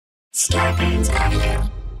Small doses.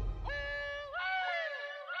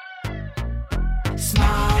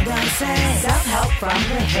 Self-help from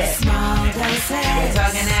the hip. Small doses. We're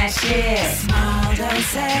talking that shit. Small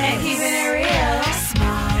doses. And keeping it real.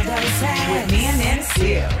 Small doses. With me and Nana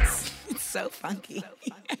Seals. It's so funky.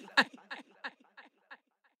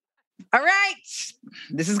 All right.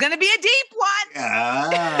 This is going to be a deep one.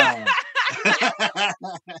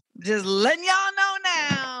 Just letting y'all know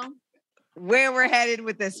now where we're headed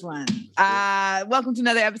with this one. Welcome to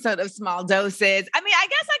another episode of Small Doses. I mean, I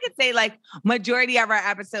guess I could say like majority of our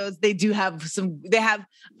episodes, they have,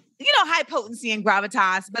 high potency and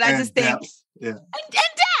gravitas, but I just think, depth. Yeah. And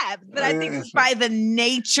depth, but I think it's by the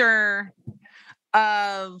nature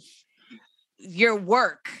of your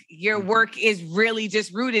work is really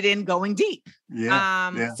just rooted in going deep.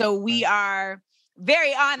 So we are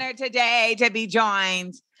very honored today to be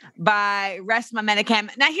joined by Resmaa Menakem.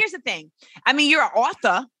 Now, here's the thing. I mean, you're an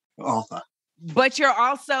author, but you're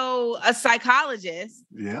also a psychologist.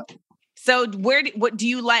 Yeah. So how do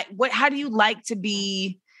you like to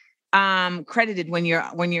be credited when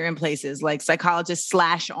you're in places like psychologist /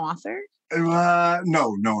 author? No,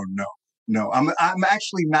 I'm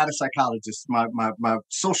actually not a psychologist. My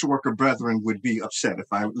social worker brethren would be upset if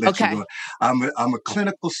I let you go. I'm a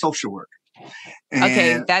clinical social worker.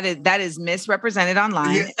 And that is misrepresented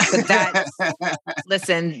online. Yeah. But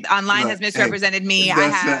listen, online has misrepresented me.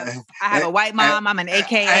 I have a white mom. I'm an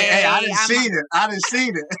AKA. Hey, I didn't see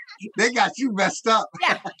it. They got you messed up.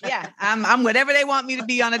 Yeah. I'm whatever they want me to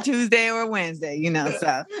be on a Tuesday or a Wednesday.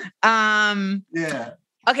 So. Yeah.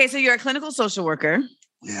 Okay, so you're a clinical social worker.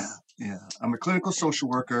 Yeah. I'm a clinical social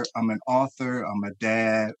worker. I'm an author. I'm a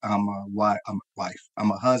dad. I'm a wife. I'm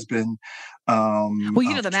a husband.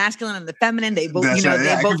 The masculine and the feminine, they both,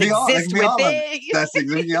 they both exist within. That's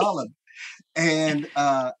exactly all of it. And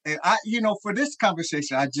I, for this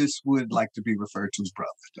conversation, I just would like to be referred to as brother.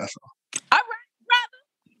 That's all. All right, brother.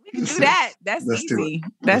 We can do that. That's easy.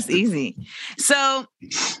 That's easy. So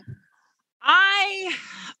I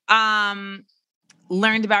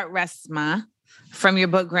learned about Resmaa from your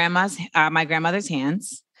book, My Grandmother's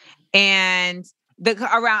Hands, and the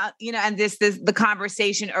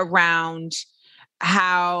conversation around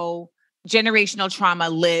how generational trauma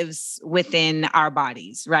lives within our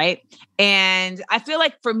bodies, right? And I feel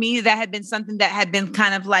like for me, that had been something that had been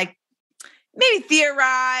kind of like maybe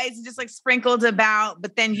theorized and just like sprinkled about,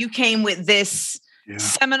 but then you came with this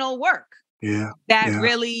seminal work that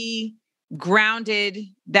really grounded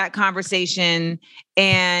that conversation.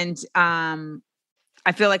 And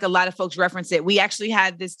I feel like a lot of folks reference it. We actually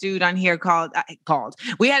had this dude on here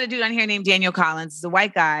we had a dude on here named Daniel Collins. He's a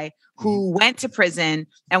white guy who went to prison.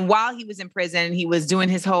 And while he was in prison, he was doing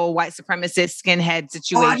his whole white supremacist skinhead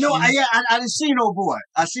situation. Oh, I know. I didn't see no boy.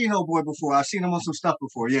 I seen no boy before. I've seen him on some stuff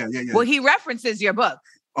before. Yeah. Well, he references your book.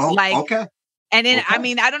 Oh, okay. And then, I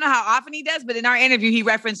mean, I don't know how often he does, but in our interview, he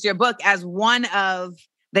referenced your book as one of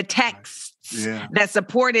the texts that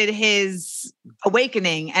supported his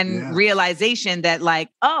awakening and realization that like,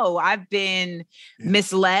 oh, I've been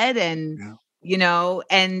misled and,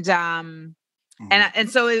 and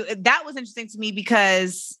so that was interesting to me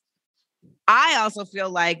because I also feel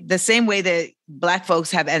like the same way that Black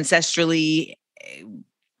folks have ancestrally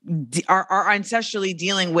are ancestrally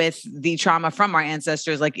dealing with the trauma from our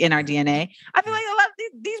ancestors, like in our DNA. I feel like a lot of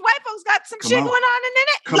these white folks got some shit going on in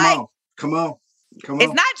it. Come on.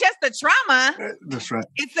 It's not just the trauma. That's right.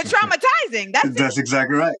 It's the traumatizing. That's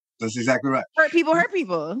exactly right. That's exactly right. Hurt people. Hurt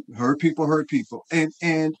people.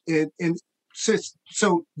 And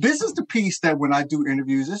so this is the piece that when I do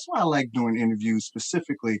interviews, that's why I like doing interviews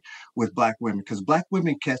specifically with Black women, because Black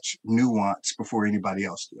women catch nuance before anybody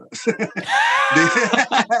else does.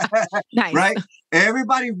 Nice. Right?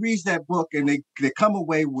 Everybody reads that book and they come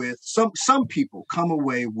away with, some people come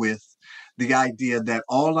away with the idea that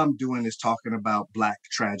all I'm doing is talking about Black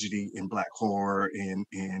tragedy and Black horror and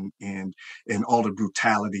all the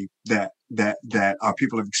brutality that our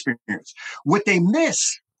people have experienced. What they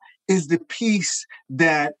miss is the piece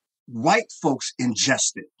that white folks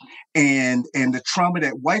ingested and the trauma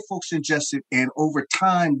that white folks ingested. And over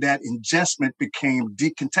time, that ingestment became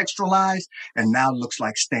decontextualized and now looks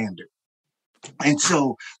like standard. And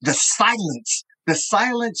so the silence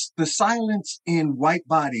in white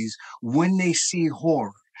bodies when they see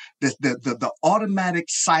horror, the automatic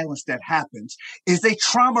silence that happens is a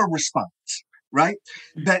trauma response, right?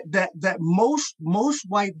 That most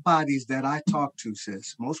white bodies that I talk to,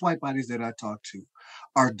 most white bodies that I talk to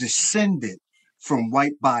are descended from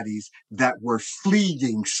white bodies that were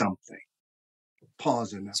fleeing something.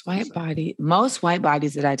 pause in that. Most white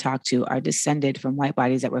bodies that I talk to are descended from white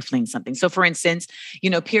bodies that were fleeing something. So for instance,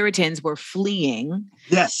 Puritans were fleeing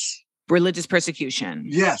religious persecution.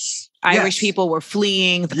 Yes. Irish people were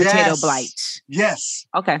fleeing the potato blight. Yes.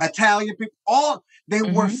 Okay. Italian people, they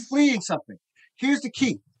were fleeing something. Here's the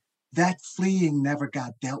key. That fleeing never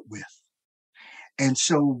got dealt with. And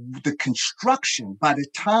so the construction by the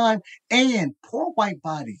time, and poor white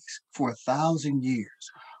bodies for 1,000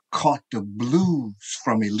 years caught the blues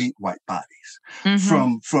from elite white bodies.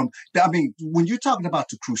 When you're talking about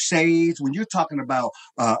the Crusades, when you're talking about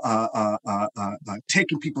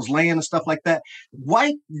taking people's land and stuff like that,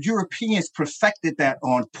 white Europeans perfected that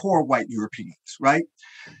on poor white Europeans, right?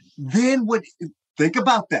 Think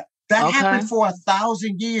about that. That happened for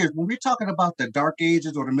 1,000 years. When we're talking about the Dark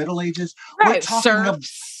Ages or the Middle Ages, we're talking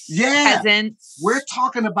peasants. We're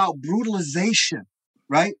talking about brutalization.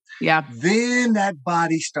 Right? Yeah. Then that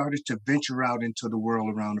body started to venture out into the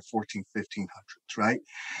world around the 1500s, right?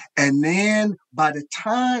 And then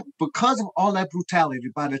because of all that brutality,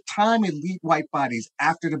 by the time elite white bodies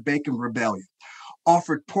after the Bacon Rebellion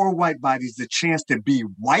offered poor white bodies the chance to be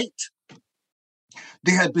white,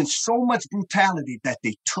 there had been so much brutality that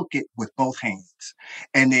they took it with both hands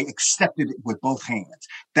and they accepted it with both hands.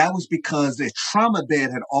 That was because their trauma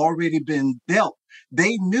bed had already been dealt.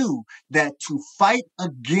 They knew that to fight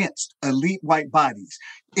against elite white bodies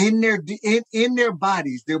in their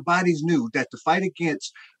bodies, their bodies knew that to fight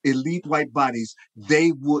against elite white bodies,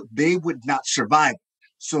 they would not survive.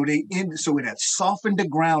 So it had softened the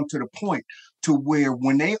ground to the point to where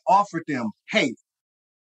when they offered them, hey,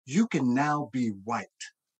 you can now be white.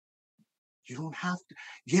 You don't have to.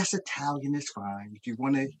 Yes, Italian is fine. If you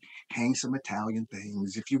want to hang some Italian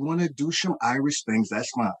things, if you want to do some Irish things, that's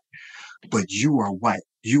fine. But you are white.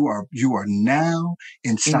 You are now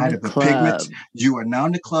inside of a pigment. You are now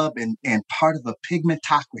in the club and part of a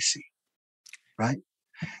pigmentocracy, right?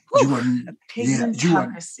 You are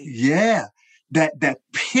pigmentocracy. That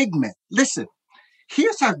pigment. Listen,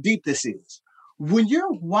 here's how deep this is. When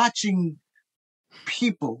you're watching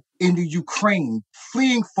people in the Ukraine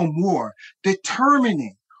fleeing from war,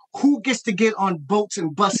 determining who gets to get on boats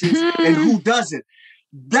and buses and who doesn't.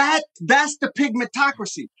 That's the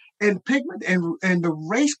pigmentocracy. And the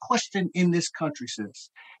race question in this country, sis,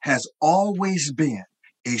 has always been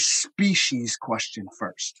a species question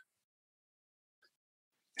first.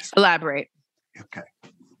 Elaborate. Okay.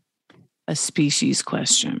 A species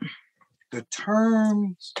question. The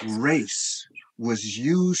term race was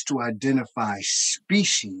used to identify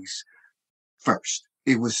species first.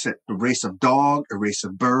 It was a race of dog, a race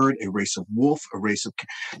of bird, a race of wolf, a race of.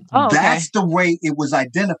 That's the way it was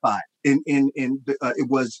identified. It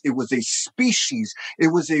was a species. It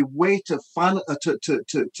was a way to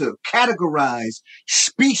categorize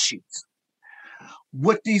species.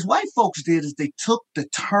 What these white folks did is they took the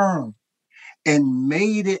term and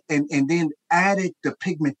made it and then added the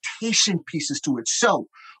pigmentation pieces to it. So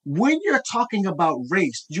when you're talking about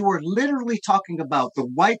race, you are literally talking about the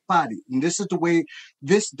white body. And this is the way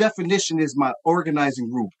this definition is my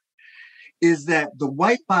organizing rule, is that the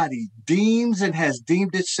white body deems and has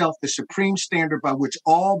deemed itself the supreme standard by which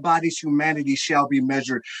all bodies' humanity shall be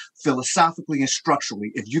measured philosophically and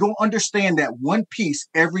structurally. If you don't understand that one piece,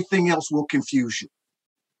 everything else will confuse you.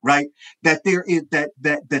 Right? That there is that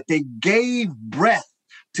they gave breath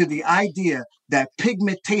to the idea that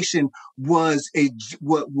pigmentation was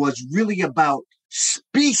really about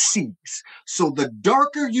species. So the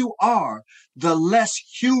darker you are, the less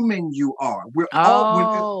human you are.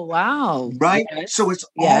 Wow. Right? Yes. So it's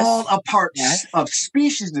all a part of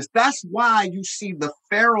speciesness. That's why you see the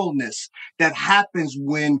feralness that happens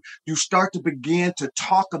when you start to begin to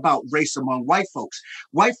talk about race among white folks.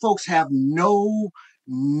 White folks have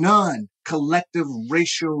none collective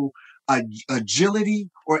racial agility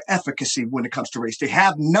or efficacy when it comes to race. They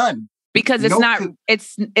have none. Because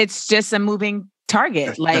it's just a moving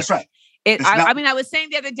target. That's right. I was saying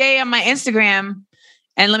the other day on my Instagram,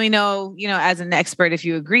 and let me know, as an expert, if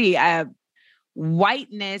you agree,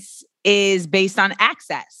 whiteness is based on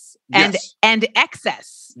access and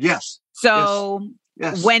excess. Yes. So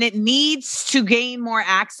when it needs to gain more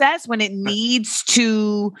access, when it needs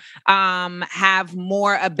to have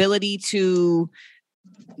more ability to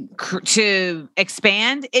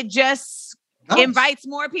expand, it just invites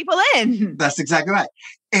more people in. That's exactly right.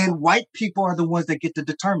 And white people are the ones that get to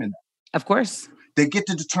determine that. Of course. They get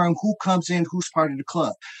to determine who comes in, who's part of the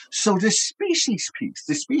club. So the species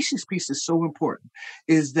piece is so important,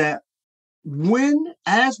 is that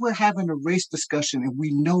as we're having a race discussion and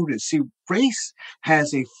we notice, see, race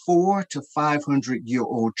has a 400 to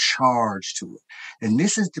 500-year-old charge to it. And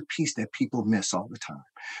this is the piece that people miss all the time.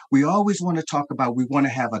 We always want to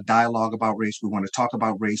have a dialogue about race. We want to talk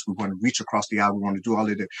about race. We want to reach across the aisle. We want to do all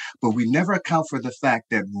of that. But we never account for the fact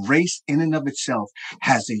that race in and of itself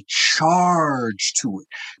has a charge to it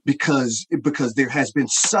because there has been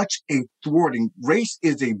such a thwarting. Race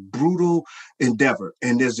is a brutal endeavor,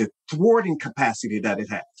 and there's a thwarting capacity that it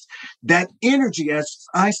has. That energy, as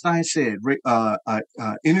Einstein said,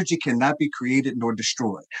 energy cannot be created nor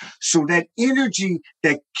destroyed. So that energy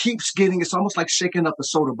that keeps getting, it's almost like shaking up a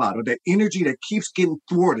soda bottle, that energy that keeps getting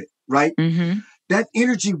thwarted, right? Mm-hmm. That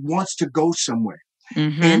energy wants to go somewhere.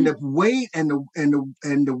 Mm-hmm. And the way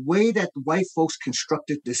that the white folks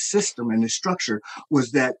constructed this system and the structure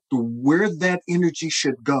was that where that energy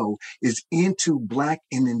should go is into Black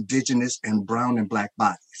and indigenous and brown and Black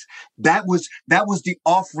bodies. That was the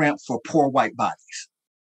off ramp for poor white bodies.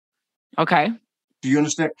 Okay. Do you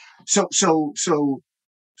understand? So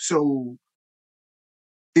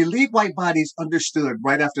elite white bodies understood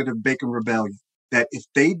right after the Bacon Rebellion that if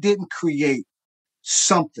they didn't create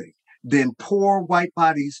something, then poor white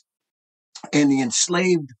bodies and the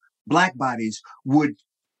enslaved Black bodies would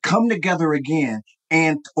come together again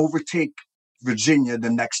and overtake Virginia the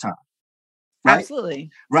next time. Right? Absolutely.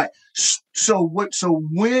 Right. So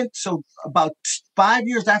about 5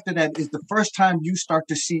 years after that is the first time you start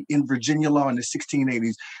to see in Virginia law in the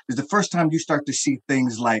 1680s is the first time you start to see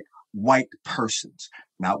things like white persons,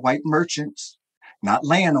 not white merchants, not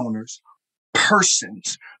landowners,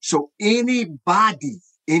 persons. So anybody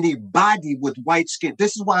with white skin.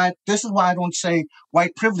 This is why I don't say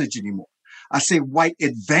white privilege anymore. I say white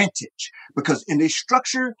advantage, because in a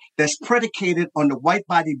structure that's predicated on the white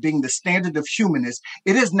body being the standard of humanness,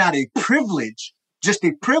 it is not a privilege, just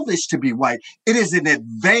a privilege to be white. It is an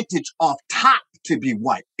advantage off top to be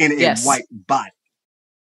white in a white body.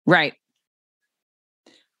 Right.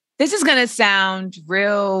 This is going to sound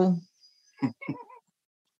real.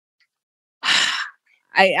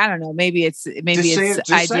 I don't know. Maybe it's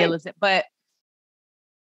idealistic, but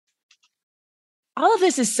all of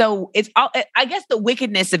this is I guess the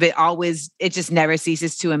wickedness of it it just never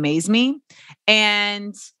ceases to amaze me.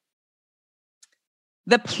 And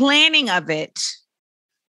the planning of it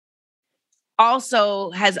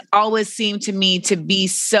also has always seemed to me to be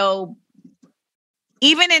so,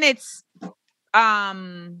 even in its,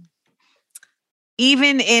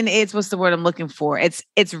 what's the word I'm looking for? Its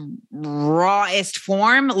rawest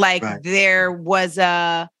form. Like there was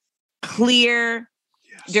a clear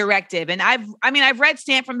directive. And I've read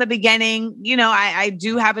Stamp from the beginning. You know, I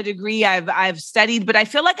do have a degree. I've studied, but I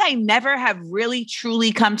feel like I never have really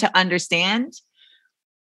truly come to understand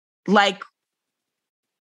like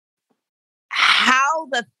how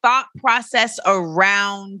the thought process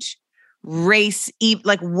around race,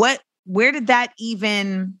 like where did that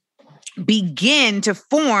even begin to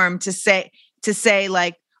form to say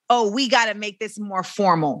like, oh, we got to make this more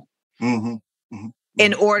formal in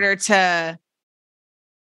order to,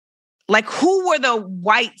 like, who were the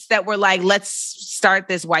whites that were like, let's start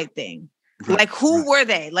this white thing? Like, who were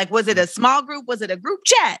they? Like, was it a small group? Was it a group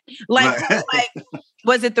chat? Like,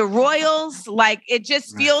 was it the royals? Like, it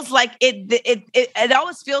just feels like it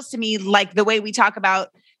always feels to me like the way we talk about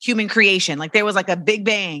human creation. Like there was like a big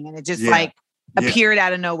bang and it just appeared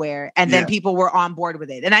out of nowhere. And then people were on board with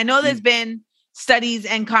it. And I know there's been studies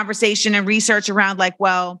and conversation and research around like,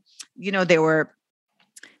 well, you know, there were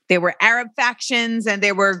Arab factions and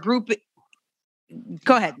there were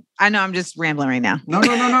Go ahead. I know I'm just rambling right now. No.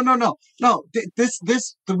 The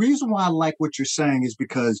reason why I like what you're saying is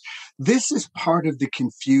because this is part of the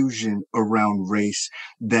confusion around race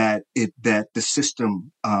that the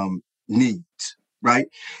system needs, right?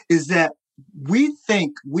 Is that we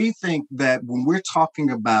think that when we're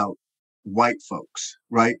talking about white folks,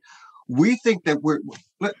 right? We think that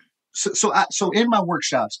So in my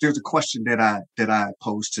workshops, there's a question that I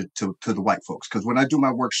pose to the white folks, because when I do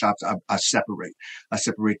my workshops, I separate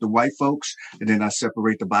the white folks and then I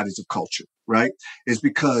separate the bodies of culture, right? It's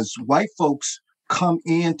because white folks come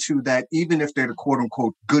into that, even if they're the quote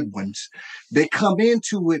unquote good ones, they come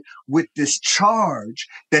into it with this charge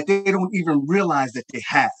that they don't even realize that they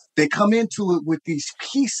have. They come into it with these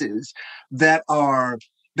pieces that are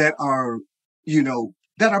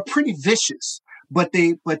pretty vicious. But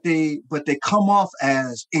they come off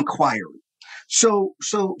as inquiry. So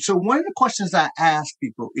one of the questions I ask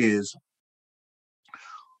people is,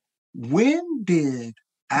 when did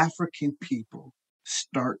African people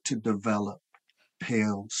start to develop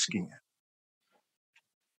pale skin?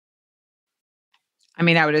 I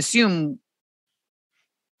mean, I would assume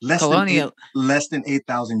Less than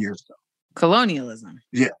 8,000 years ago. Colonialism.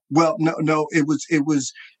 Yeah. Well, no. It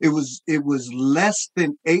was less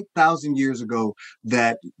than 8,000 years ago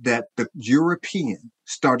that the European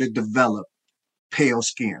started to develop pale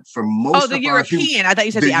skin. For most the of European. I thought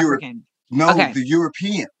you said the African. Okay. The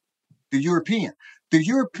European.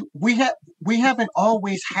 We haven't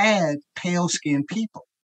always had pale skinned people.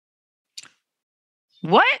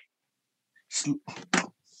 What?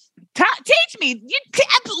 Teach me.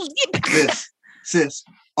 Sis,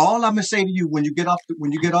 all I'm gonna say to you when you get off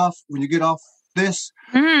this,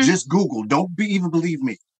 just Google. Don't even believe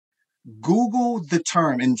me. Google the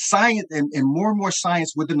term and science and more and more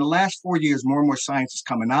science within the last 4 years, more and more science is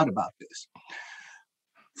coming out about this.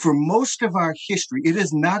 For most of our history, it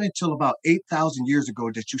is not until about 8,000 years ago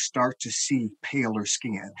that you start to see paler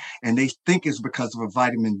skin. And they think it's because of a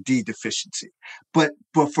vitamin D deficiency. But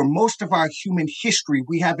for most of our human history,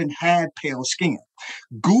 we haven't had pale skin.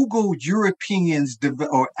 Google Europeans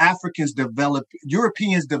developing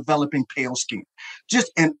pale skin.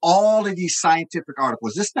 Just in all of these scientific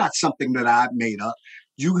articles. It's not something that I've made up.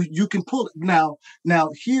 You can pull it now.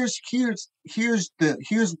 Here's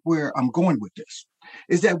where I'm going with this.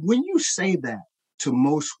 Is that when you say that to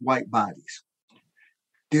most white bodies,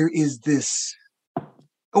 there is this,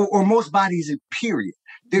 or most bodies in period,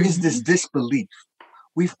 there is this disbelief.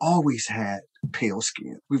 We've always had pale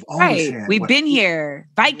skin. We've always had. We've been here.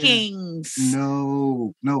 Vikings.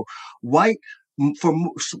 No. White.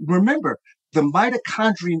 Remember, the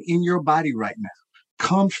mitochondrion in your body right now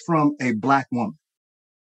comes from a Black woman.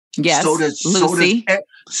 Yes, Lucy. And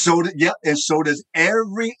so does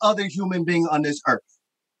every other human being on this earth.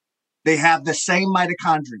 They have the same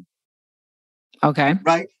mitochondria. Okay.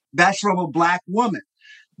 Right? That's from a Black woman.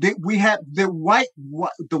 We have the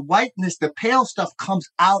whiteness, the pale stuff comes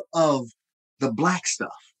out of the Black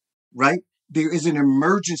stuff, right? There is an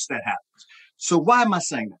emergence that happens. So why am I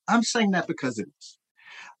saying that? I'm saying that because of this.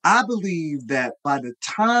 I believe that by the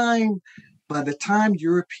time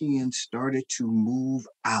Europeans started to move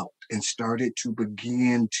out and started to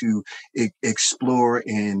begin to explore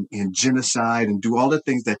and genocide and do all the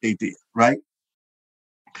things that they did, right?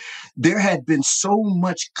 There had been so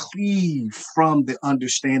much cleave from the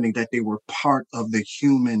understanding that they were part of the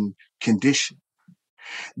human condition,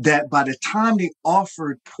 that by the time they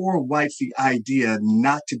offered poor whites the idea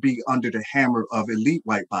not to be under the hammer of elite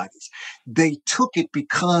white bodies, they took it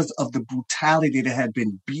because of the brutality that had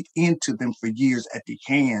been beat into them for years at the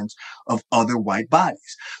hands of other white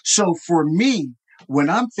bodies. So for me, when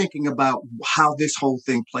I'm thinking about how this whole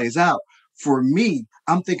thing plays out, for me,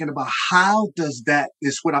 I'm thinking about how does that,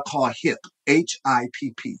 is what I call HIP,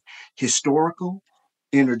 HIPP, historical,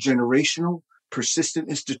 intergenerational, persistent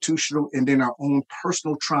institutional, and then our own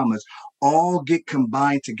personal traumas all get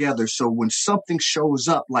combined together. So when something shows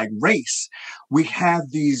up like race, we have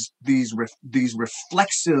these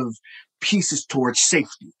reflexive pieces towards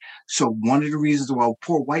safety. So one of the reasons why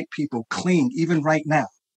poor white people cling, even right now,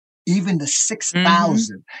 even the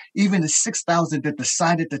 6,000, that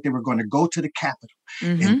decided that they were going to go to the Capitol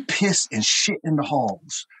and piss and shit in the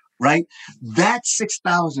halls, right? That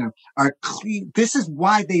 6,000 are clean. This is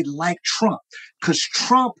why they like Trump, because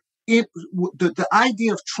Trump, the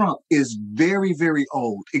idea of Trump is very, very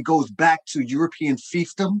old. It goes back to European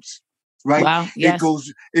fiefdoms, right? Wow, yes.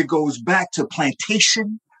 It goes back to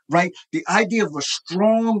plantation, right? The idea of a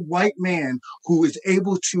strong white man who is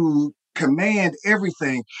able to command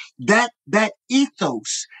everything, that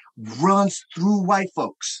ethos runs through white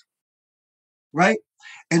folks, right?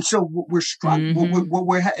 And so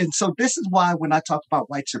and so this is why when I talk about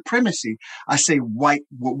white supremacy, I say what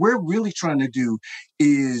we're really trying to do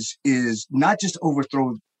is not just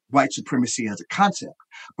overthrow white supremacy as a concept,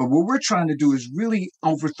 but what we're trying to do is really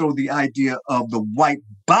overthrow the idea of the white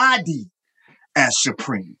body as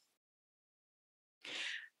supreme.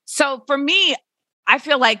 So for me, I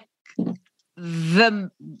feel like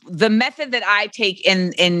the method that I take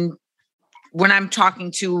in when I'm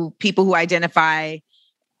talking to people who identify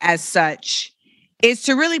as such is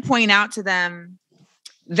to really point out to them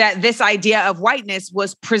that this idea of whiteness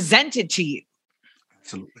was presented to you.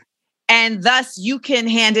 Absolutely. And thus you can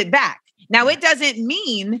hand it back. Now, it doesn't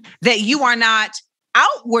mean that you are not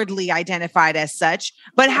outwardly identified as such,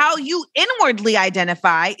 but how you inwardly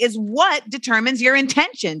identify is what determines your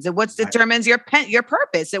intentions and what determines your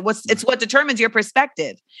purpose. It's what determines your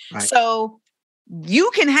perspective. Right. So you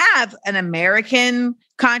can have an American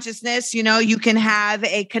consciousness, you can have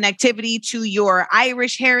a connectivity to your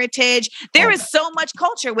Irish heritage. There is so much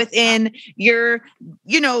culture within your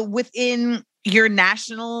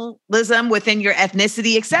nationalism, within your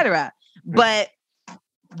ethnicity, etc. But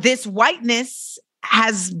this whiteness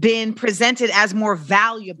has been presented as more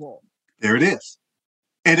valuable. There it is.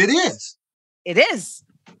 And it is. It is.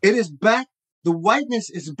 It is back. The whiteness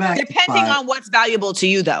is back. Depending on what's valuable to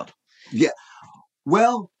you, though. Yeah.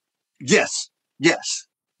 Well, yes. Yes.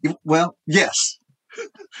 Well, yes.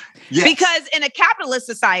 Yes. Because in a capitalist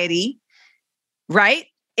society, right?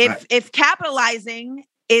 If capitalizing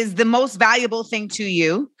is the most valuable thing to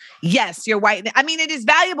you, yes, you're white. I mean, it is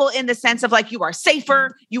valuable in the sense of like you are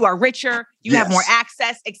safer, you are richer, you have more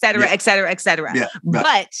access, et cetera, et cetera, et cetera. Yeah,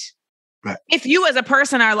 right. But if you as a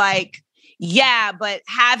person are like, yeah, but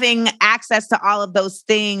having access to all of those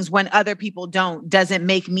things when other people don't doesn't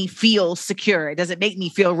make me feel secure. It doesn't make me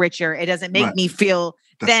feel richer. It doesn't make me feel,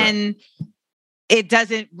 then it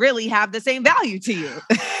doesn't really have the same value to you,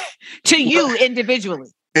 to you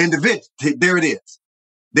individually. There it is.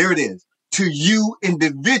 There it is. To you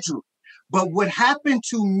individually. But what happened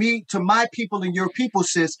to me, to my people and your people,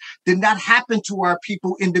 sis, did not happen to our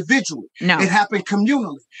people individually. No. It happened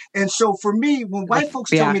communally. And so for me, when white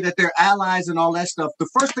folks tell me that they're allies and all that stuff, the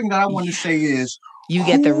first thing that I want to say is, you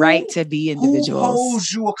get the right to be individuals. Who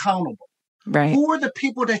holds you accountable? Right. Who are the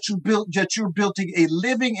people that you're building a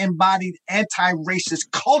living, embodied, anti-racist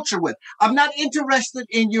culture with? I'm not interested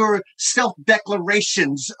in your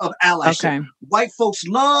self-declarations of allyship. Okay. White folks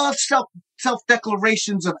love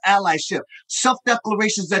self-declarations of allyship,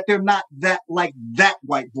 self-declarations that they're not that like that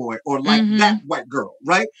white boy or like that white girl,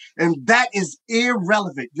 right? And that is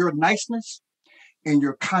irrelevant. Your niceness and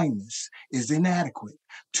your kindness is inadequate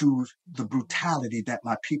to the brutality that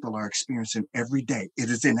my people are experiencing every day. It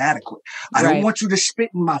is inadequate. I don't want you to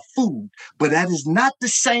spit in my food, but that is not the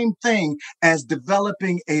same thing as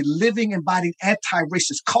developing a living, embodied,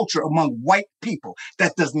 anti-racist culture among white people.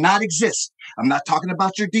 That does not exist. I'm not talking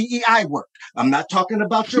about your DEI work. I'm not talking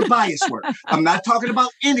about your bias work. I'm not talking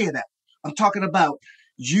about any of that. I'm talking about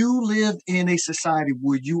you live in a society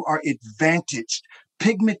where you are advantaged.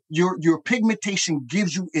 Your pigmentation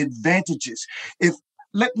gives you advantages.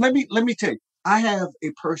 Let me tell you, I have a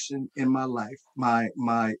person in my life,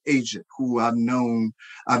 my agent, who I've known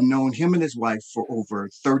him and his wife for over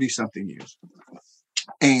 30 something years.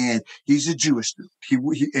 And he's a Jewish dude.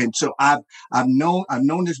 And so I've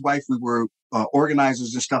known his wife. We were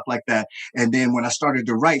organizers and stuff like that. And then when I started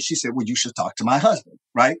to write, she said, well, you should talk to my husband.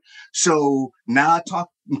 Right. So now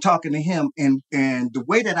I'm talking to him, and the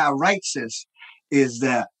way that I write this is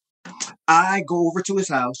that I go over to his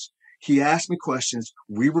house. He asked me questions.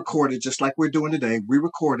 We record it just like we're doing today. We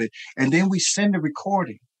record it. And then we send the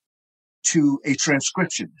recording to a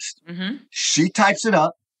transcriptionist. Mm-hmm. She types it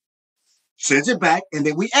up, sends it back, and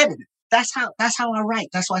then we edit it. That's how I write.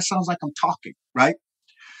 That's why it sounds like I'm talking, right?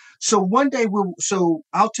 So one day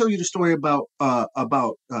I'll tell you the story about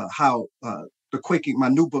how the Quaking, my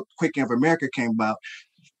new book, Quaking of America, came about.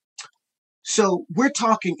 So we're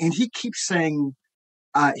talking, and he keeps saying,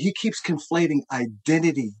 he keeps conflating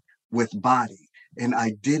identity with body and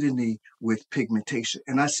identity with pigmentation.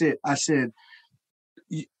 And I said,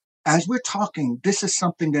 as we're talking, this is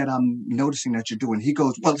something that I'm noticing that you're doing. He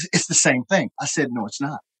goes, well, it's the same thing. I said, no, it's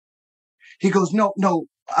not. He goes, no,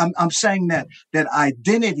 I'm saying that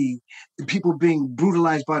identity, people being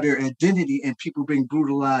brutalized by their identity and people being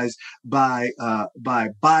brutalized by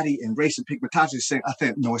body and race and pigmentation. I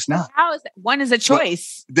think, no, it's not. How is that? One is a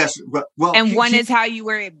choice. And one is how you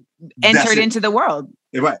were entered into the world.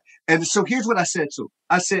 Right. And so here's what I said to him.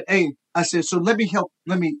 I said, so let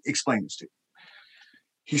me explain this to you.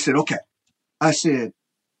 He said, okay. I said,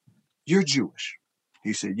 you're Jewish.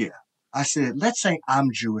 He said, yeah. I said, let's say I'm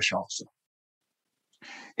Jewish also.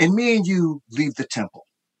 And me and you leave the temple.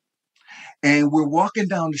 And we're walking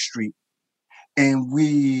down the street and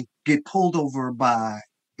we get pulled over by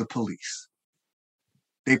the police.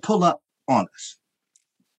 They pull up on us.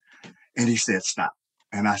 And he said, stop.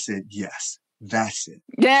 And I said, yes, that's it.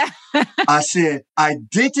 Yeah. I said,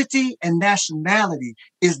 identity and nationality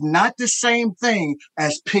is not the same thing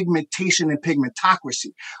as pigmentation and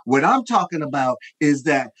pigmentocracy. What I'm talking about is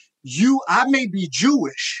that I may be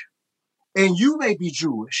Jewish and you may be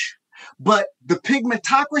Jewish, but the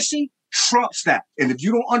pigmentocracy trumps that. And if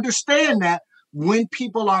you don't understand that, when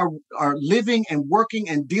people are living and working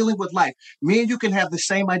and dealing with life, me and you can have the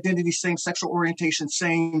same identity, same sexual orientation,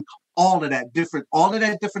 same all of that different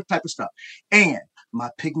type of stuff. And my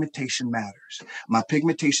pigmentation matters. My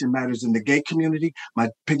pigmentation matters in the gay community. My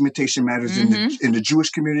pigmentation matters in the Jewish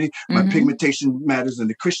community. My pigmentation matters in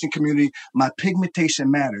the Christian community. My pigmentation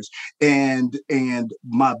matters. And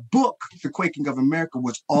my book, The Quaking of America,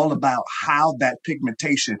 was all about how that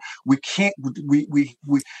pigmentation, we can't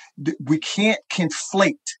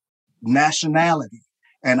conflate nationality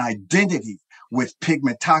and identity with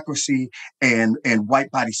pigmentocracy and white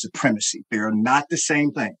body supremacy. They are not the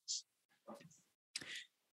same things.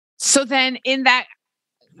 So then in that,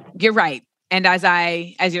 you're right. And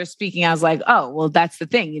as you're speaking, I was like, oh, well, that's the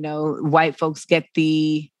thing. You know, white folks get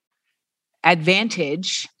the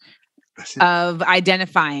advantage of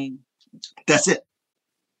identifying. That's it.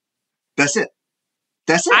 That's it.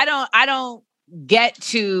 That's it. I don't get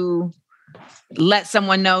to let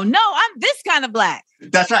someone know, no, I'm this kind of Black.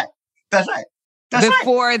 That's right. That's right. That's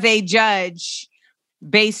before they judge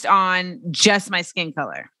based on just my skin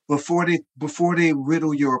color. Before they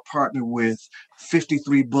riddle your partner with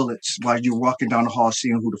 53 bullets while you're walking down the hall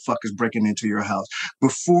seeing who the fuck is breaking into your house.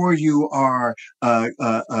 Before you are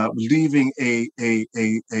leaving a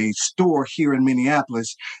store here in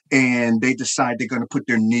Minneapolis and they decide they're going to put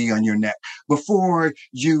their knee on your neck. Before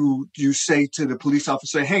you say to the police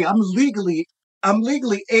officer, hey, I'm legally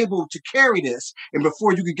able to carry this. And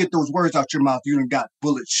before you could get those words out your mouth, you done got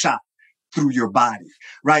bullets shot through your body,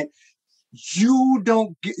 right? You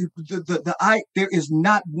don't get there is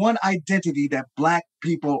not one identity that Black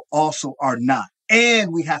people also are not.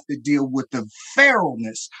 And we have to deal with the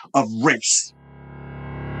feralness of race.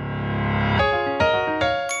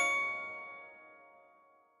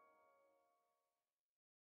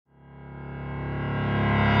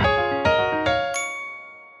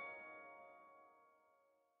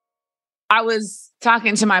 I was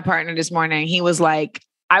talking to my partner this morning. He was like,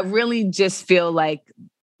 I really just feel like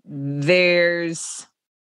there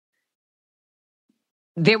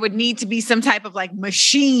would need to be some type of like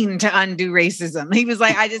machine to undo racism. He was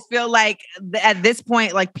like, I just feel like at this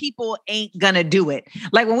point, like people ain't gonna do it.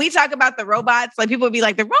 Like when we talk about the robots, like people would be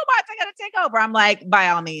like, the robots are gonna take over. I'm like, by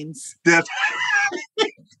all means.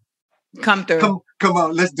 Come through. Come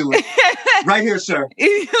on, let's do it. Right here, sir.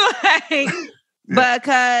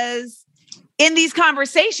 Because in these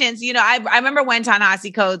conversations, you know, I remember when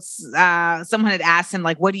Ta-Nehisi Coates, someone had asked him,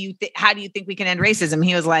 like, how do you think we can end racism?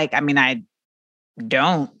 He was like, I mean, I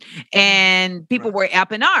don't. And people were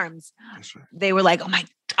up in arms. Right. They were like, oh my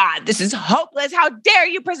God, this is hopeless. How dare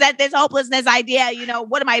you present this hopelessness idea? You know,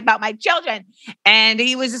 what am I about my children? And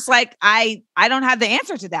he was just like, I don't have the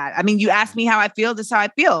answer to that. I mean, you asked me how I feel. This is how I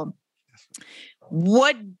feel.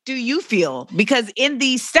 What do you feel? Because in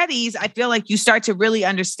these studies, I feel like you start to really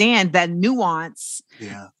understand that nuance.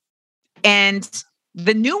 Yeah. And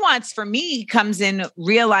the nuance for me comes in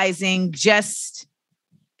realizing just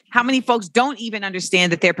how many folks don't even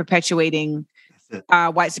understand that they're perpetuating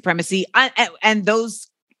white supremacy. And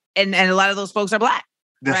a lot of those folks are Black.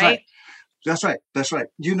 That's right. That's right. That's right.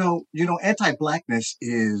 You know, anti-Blackness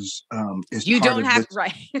is you part don't of have this,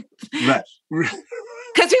 right. Right.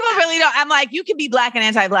 Because people really don't. I'm like, you can be Black and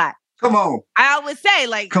anti-Black. Come on. I always say,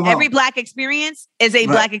 like, every Black experience is a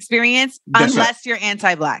Black experience unless you're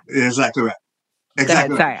anti-Black. Exactly right.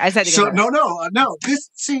 Exactly. Sorry, I said to so. No.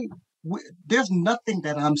 There's nothing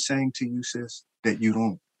that I'm saying to you, sis, that you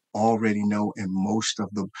don't already know, and most of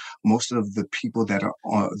the people that are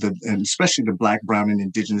and especially the Black, brown, and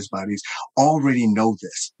indigenous bodies already know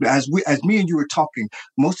this. As me and you were talking,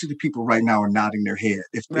 most of the people right now are nodding their head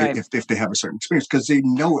if they have a certain experience, because they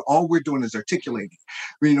know it. All we're doing is articulating.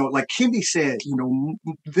 You know, like Kendi said, you know,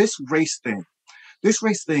 this race thing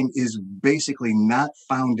is basically not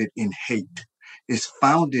founded in hate. It's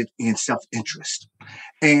founded in self-interest,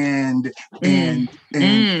 and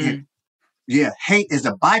yeah, hate is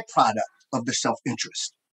a byproduct of the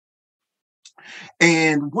self-interest.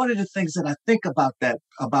 And one of the things that I think about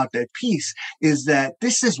that piece is that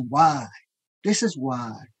this is why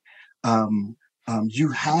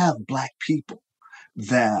you have Black people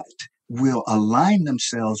that will align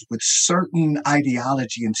themselves with certain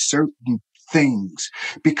ideology and certain things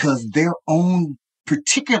because their own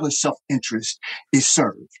particular self-interest is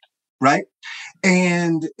served, right?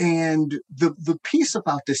 And the piece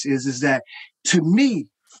about this is that, to me,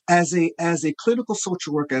 as a clinical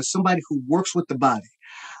social worker, as somebody who works with the body,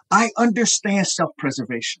 I understand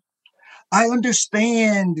self-preservation. I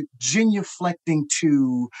understand genuflecting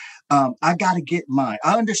to, I got to get mine.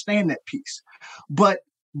 I understand that piece. But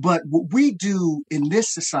what we do in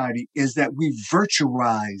this society is that we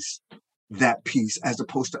virtualize that piece as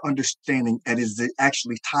opposed to understanding that is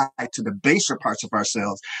actually tied to the baser parts of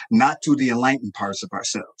ourselves, not to the enlightened parts of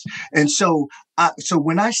ourselves. And so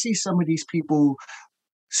when I see some of these people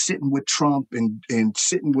sitting with Trump and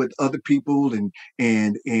sitting with other people and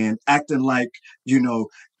acting like, you know,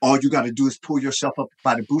 all you got to do is pull yourself up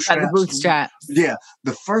by the bootstraps. Yeah.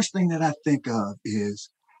 The first thing that I think of is,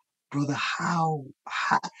 brother, how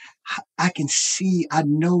I can see, I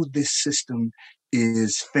know this system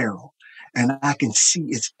is feral and I can see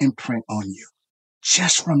its imprint on you.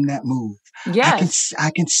 just from that move. Yes.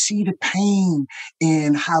 I can see the pain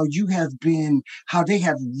in how how they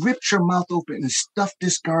have ripped your mouth open and stuffed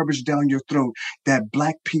this garbage down your throat, that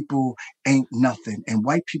black people ain't nothing and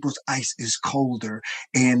white people's ice is colder,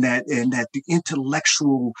 and that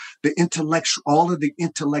all of the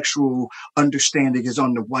intellectual understanding is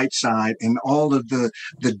on the white side and all of the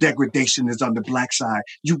degradation is on the black side.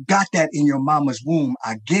 You got that in your mama's womb.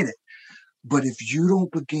 I get it. But if you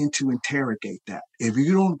don't begin to interrogate that, if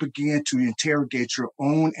you don't begin to interrogate your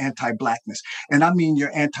own anti-blackness, and I mean your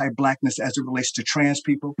anti-blackness as it relates to trans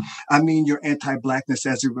people, I mean your anti-blackness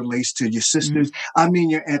as it relates to your sisters, I mean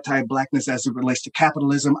your anti-blackness as it relates to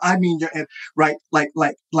capitalism, I mean your like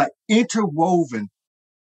interwoven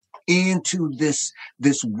into this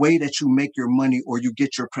way that you make your money or you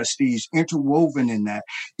get your prestige, interwoven in that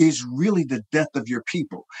is really the death of your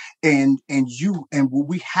people. And what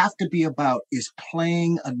we have to be about is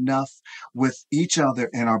playing enough with each other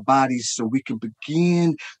and our bodies so we can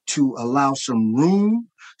begin to allow some room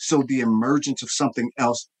so the emergence of something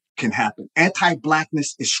else can happen.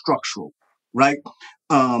 Anti-blackness is structural, right?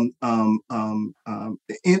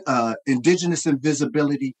 Indigenous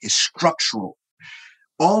invisibility is structural.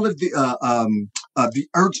 All of the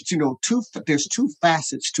urgency, there's two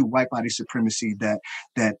facets to white body supremacy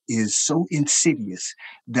that is so insidious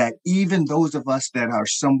that even those of us that are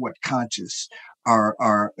somewhat conscious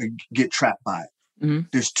are get trapped by it. Mm-hmm.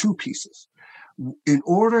 There's two pieces. In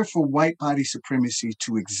order for white body supremacy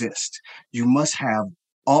to exist, you must have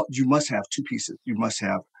two pieces. You must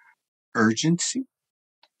have urgency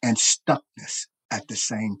and stuckness at the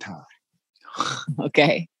same time.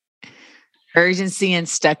 Okay. Urgency and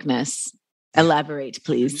stuckness. Elaborate,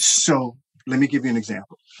 please. So let me give you an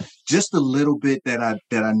example. Just a little bit that I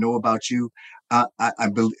know about you. I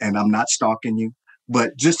believe, and I'm not stalking you,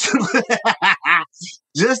 but just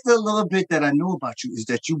just a little bit that I know about you is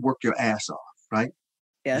that you work your ass off, right?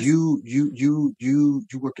 Yes. You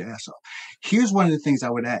work your ass off. Here's one of the things I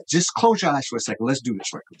would add. Just close your eyes for a second. Let's do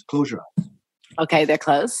this right. Close your eyes. Okay, they're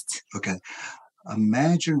closed. Okay.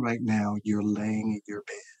 Imagine right now you're laying in your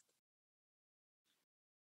bed.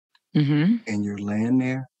 Mm-hmm. And you're laying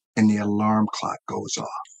there and the alarm clock goes off.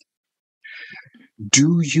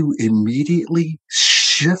 Do you immediately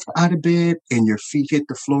shift out of bed and your feet hit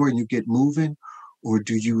the floor and you get moving? Or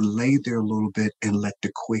do you lay there a little bit and let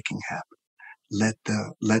the quaking happen? Let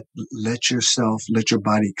your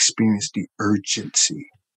body experience the urgency.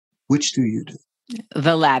 Which do you do?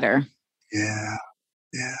 The latter. Yeah.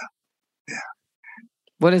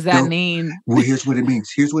 What does that mean? Well, here's what it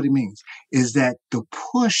means. Is that the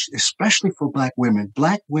push, especially for black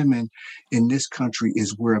women in this country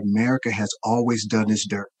is where America has always done its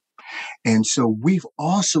dirt. And so we've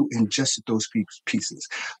also ingested those pieces.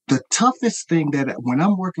 The toughest thing that when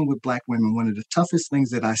I'm working with black women, one of the toughest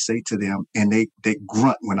things that I say to them, and they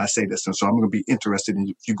grunt when I say this, and so I'm going to be interested in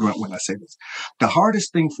if you grunt when I say this. The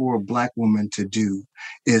hardest thing for a black woman to do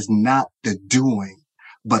is not the doing,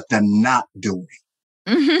 but the not doing.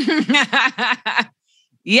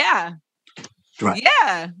 Yeah. Right.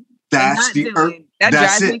 Yeah. That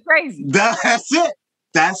drives me crazy. That's it.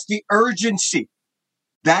 That's the urgency.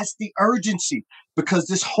 Because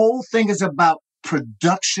this whole thing is about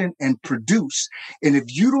production and produce. And if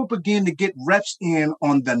you don't begin to get reps in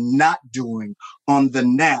on the not doing, on the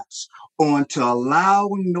naps, on to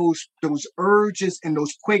allowing those urges and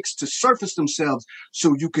those quakes to surface themselves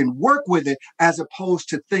so you can work with it, as opposed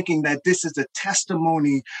to thinking that this is a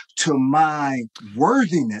testimony to my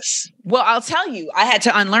worthiness. Well, I'll tell you, I had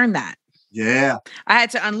to unlearn that. Yeah. I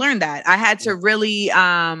had to unlearn that. I had to really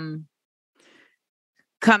come,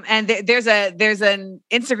 and there's an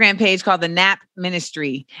Instagram page called the Nap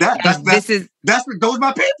Ministry. Those are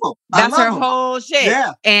my people. That's her whole shit.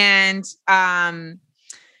 Yeah. And I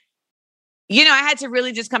had to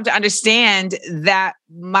really just come to understand that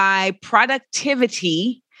my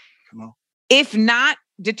productivity, if not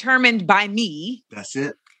determined by me, that's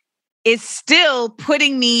it, is still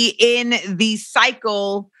putting me in the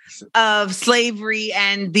cycle of slavery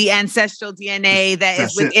and the ancestral DNA that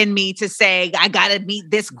is within me to say, I got to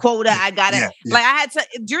meet this quota. I got to, like, I had to,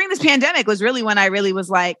 during this pandemic was really when I really was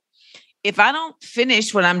like, if I don't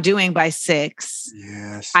finish what I'm doing by 6,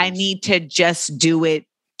 I need to just do it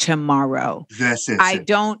tomorrow. I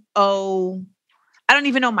don't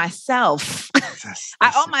even know myself.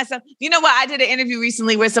 I owe myself. You know what? I did an interview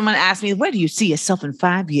recently where someone asked me, where do you see yourself in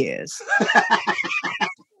 5 years?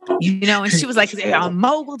 And she was like, on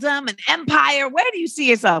moguldom and empire, where do you see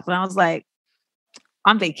yourself? And I was like,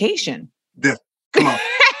 on vacation. Yeah. Come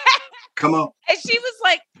on. And she was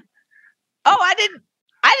like, oh, I didn't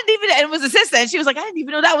I didn't even, it was a sister, and she was like, I didn't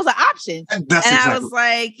even know that was an option. And I was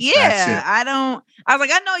like, yeah, I was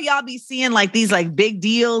like, I know y'all be seeing like these like big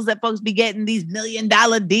deals that folks be getting, these $1 million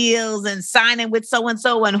deals and signing with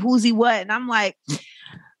so-and-so and who's he what. And I'm like,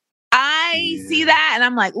 I see that and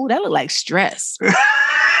I'm like, ooh, that look like stress.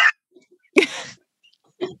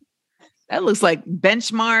 That looks like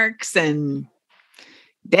benchmarks and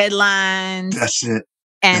deadlines. That's it.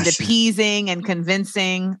 And appeasing and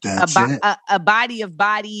convincing a body of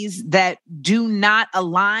bodies that do not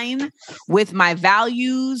align with my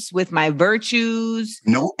values, with my virtues,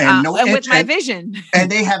 and with my vision.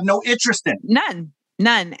 And they have no interest in it.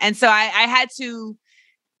 None. And so I had to,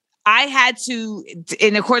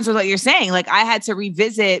 in accordance with what you're saying, like I had to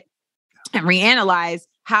revisit and reanalyze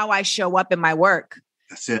how I show up in my work.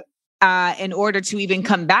 That's it. In order to even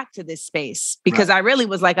come back to this space, because I really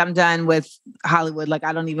was like, I'm done with Hollywood. Like,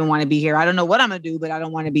 I don't even want to be here. I don't know what I'm going to do, but I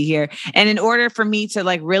don't want to be here. And in order for me to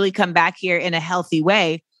like really come back here in a healthy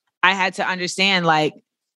way, I had to understand like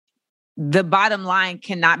the bottom line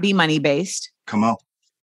cannot be money based. Come on.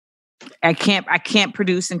 I can't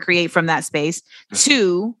produce and create from that space.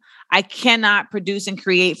 2, I cannot produce and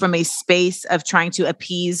create from a space of trying to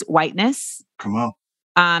appease whiteness. Come on.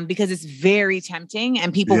 Because it's very tempting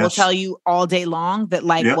and people will tell you all day long that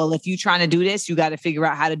like, well, if you're trying to do this, you got to figure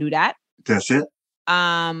out how to do that. That's it.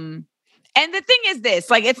 And the thing is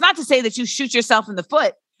this, like, it's not to say that you shoot yourself in the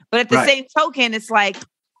foot, but at the same token, it's like,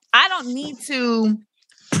 I don't need to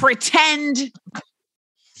pretend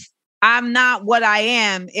I'm not what I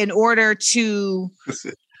am in order to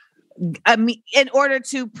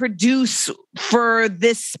produce for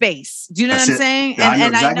this space. Do you know what I'm saying? Yeah, I know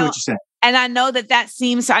exactly what you're saying. And I know that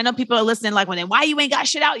seems, I know people are listening like, well, then why you ain't got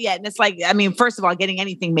shit out yet? And it's like, I mean, first of all, getting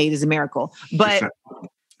anything made is a miracle, but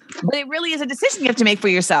it really is a decision you have to make for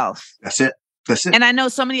yourself. That's it. And I know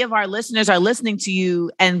so many of our listeners are listening to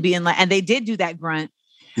you and being like, and they did do that grunt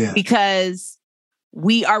because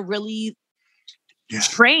we are really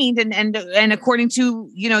trained and according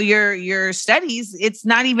to, you know, your studies, it's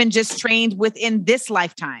not even just trained within this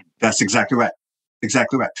lifetime. That's exactly right.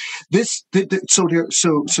 Exactly right. So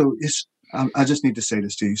it's, I just need to say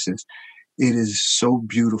this to you, sis. It is so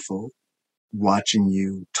beautiful watching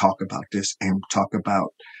you talk about this and talk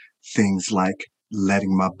about things like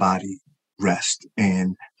letting my body rest.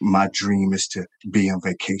 And my dream is to be on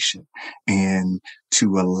vacation and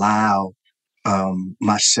to allow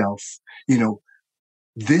myself, you know,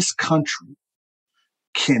 this country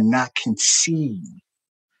cannot conceive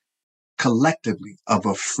collectively of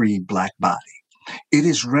a free Black body. It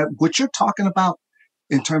is what you're talking about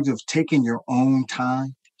in terms of taking your own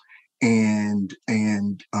time and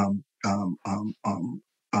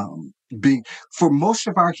being, for most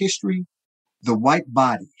of our history, the white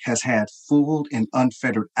body has had full and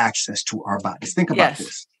unfettered access to our bodies. Think about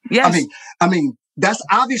this. Yes. I mean, that's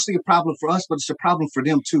obviously a problem for us, but it's a problem for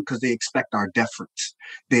them too, because they expect our deference.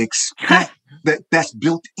 They expect that's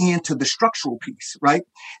built into the structural piece, right?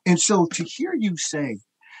 And so to hear you say,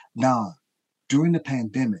 nah, during the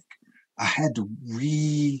pandemic, I had to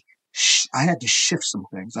shift some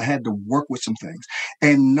things. I had to work with some things.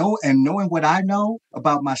 And knowing what I know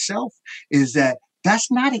about myself is that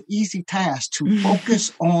that's not an easy task to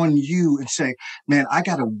focus on you and say, man, I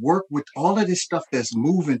got to work with all of this stuff that's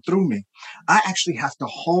moving through me. I actually have to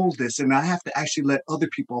hold this and I have to actually let other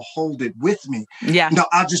people hold it with me. Yeah. No,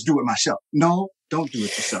 I'll just do it myself. No, don't do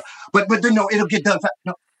it yourself. But then no, it'll get done.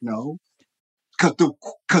 No.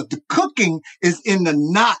 Because the cooking is in the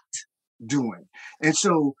not doing. And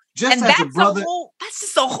so just as a brother.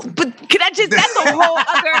 That's a whole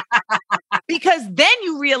other, because then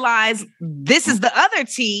you realize this is the other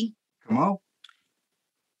T. Come on.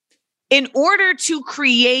 In order to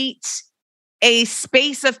create a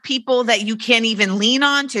space of people that you can't even lean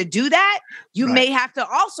on to do that, you may have to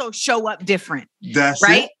also show up different. That's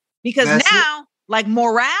right. It. Because now, like,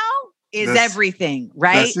 morale is everything,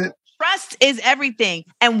 right? That's it. Trust is everything.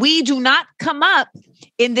 And we do not come up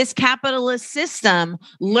in this capitalist system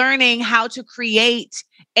learning how to create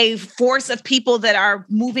a force of people that are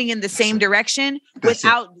moving in the same direction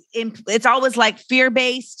it's always like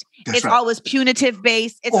fear-based. It's always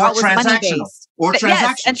punitive-based. It's always money-based. Or transactional.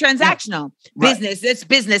 Yes, and transactional. Yeah. Business. It's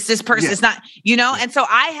business. This person is not, you know? And so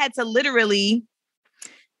I had to literally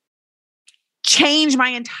change my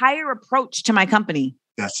entire approach to my company.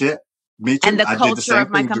 That's it. Me too. And the culture of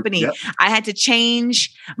my company. Yep. I had to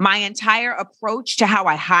change my entire approach to how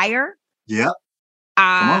I hire. Yep.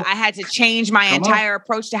 I had to change my entire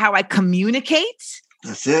approach to how I communicate.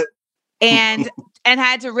 That's it. And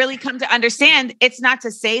had to really come to understand, it's not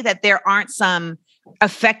to say that there aren't some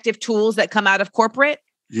effective tools that come out of corporate.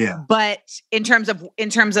 Yeah. But in terms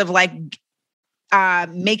of like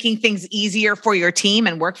making things easier for your team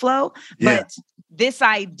and workflow, Yeah. but this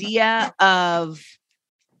idea of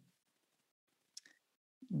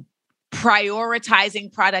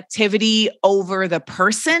prioritizing productivity over the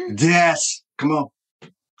person. Yes. Come on.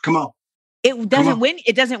 It doesn't win.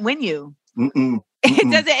 It doesn't win you.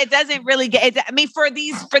 It doesn't really get it. I mean, for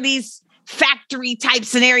these factory type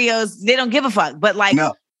scenarios, they don't give a fuck. But like,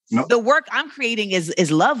 no. The work I'm creating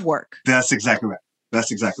is love work. That's exactly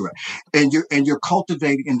right. And you're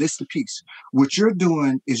cultivating, and this is the piece. What you're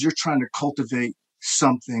doing is you're trying to cultivate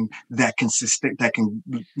something that can sustain, that can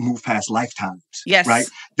move past lifetimes. Yes. Right.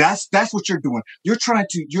 That's what you're doing.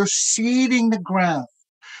 You're seeding the ground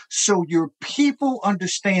so your people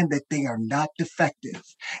understand that they are not defective.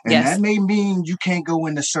 And that may mean you can't go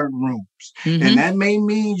into certain rooms. Mm-hmm. And that may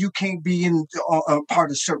mean you can't be in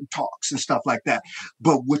part of certain talks and stuff like that.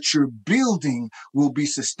 But what you're building will be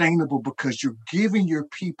sustainable because you're giving your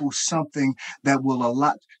people something that will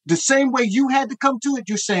allow, the same way you had to come to it,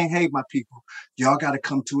 you're saying, hey, my people, y'all got to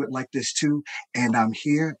come to it like this too. And I'm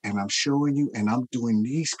here and I'm showing you and I'm doing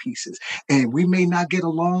these pieces. And we may not get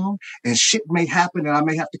along and shit may happen and I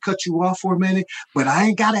may have to cut you off for a minute, but I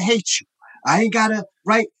ain't got to hate you. I ain't got to,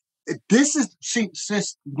 right? This is, see,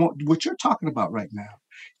 sis, what you're talking about right now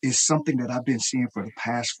is something that I've been seeing for the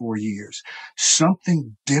past 4 years.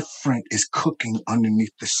 Something different is cooking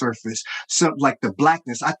underneath the surface. So like the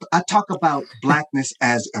blackness, I talk about blackness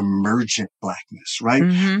as emergent blackness, right?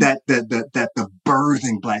 Mm-hmm. That the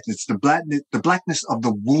birthing blackness, the blackness of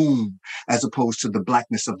the womb, as opposed to the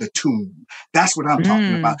blackness of the tomb. That's what I'm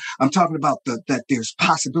talking about. I'm talking about that there's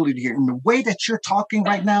possibility here. And the way that you're talking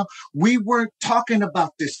right now, we weren't talking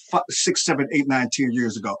about this 6, 7, 8, 9, 10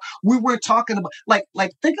 years ago. We weren't talking about like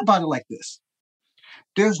think about it like this.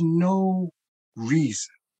 There's no reason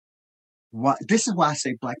why. This is why I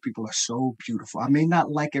say Black people are so beautiful. I may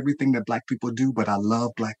not like everything that Black people do, but I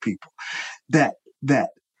love Black people. That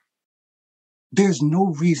there's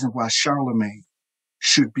no reason why Charlemagne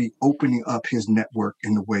should be opening up his network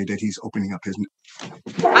in the way that he's opening up his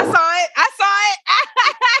network. I saw it.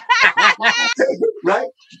 Right?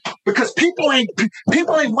 Because people ain't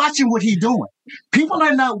watching what he's doing. People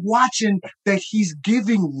are not watching that he's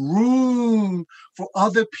giving room for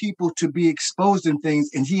other people to be exposed in things,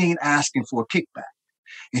 and he ain't asking for a kickback.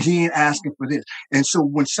 And he ain't asking for this. And so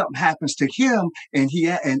when something happens to him and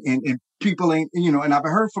and people ain't, and I've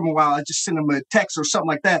heard from a while, I just send him a text or something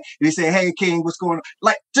like that. And they say, hey, King, what's going on?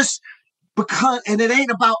 Like, just because, and it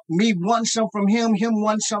ain't about me wanting something from him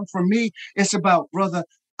wanting something from me. It's about, brother,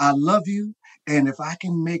 I love you. And if I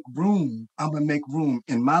can make room, I'm going to make room.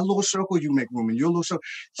 In my little circle, you make room. In your little circle.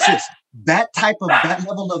 Sis, that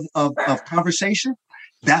level of conversation,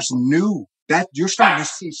 that's new. That you're starting to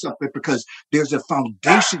see something because there's a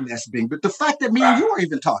foundation that's being, but the fact that me and you are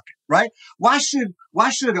even talking, right? Why should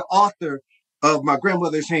an author of My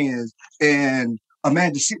Grandmother's Hands and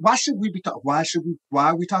Amanda, why should we be talking? Why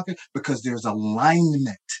are we talking? Because there's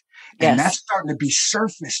alignment. And that's starting to be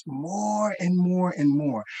surfaced more and more and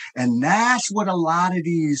more. And that's what a lot of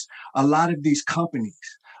these companies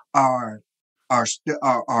are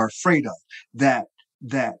afraid of,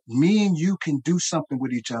 that me and you can do something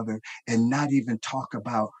with each other and not even talk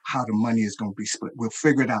about how the money is going to be split. We'll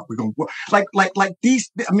figure it out. We're going to work like these.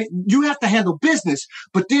 I mean, you have to handle business,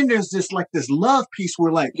 but then there's this love piece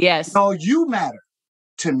where no, you matter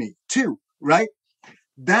to me too, right?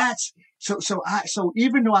 That's so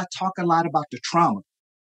even though I talk a lot about the trauma,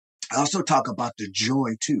 I also talk about the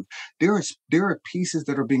joy too. There are pieces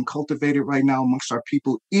that are being cultivated right now amongst our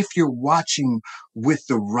people. If you're watching with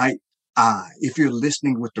the right eye, if you're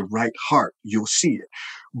listening with the right heart, you'll see it.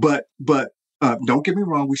 But don't get me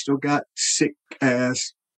wrong, we still got sick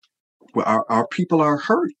ass. Well, our people are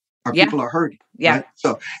hurting. Our people are hurting. Yeah. Right?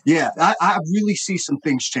 So I really see some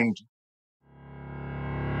things changing.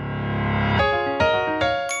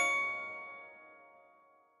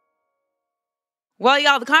 Well,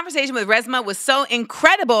 y'all, the conversation with Resmaa was so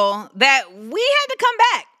incredible that we had to come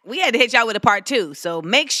back. We had to hit y'all with a part 2. So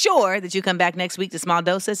make sure that you come back next week to Small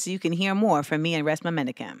Doses so you can hear more from me and Resmaa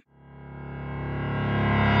Menakem.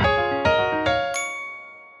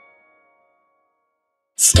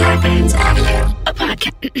 Starburns Audio,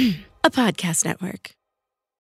 a podcast network.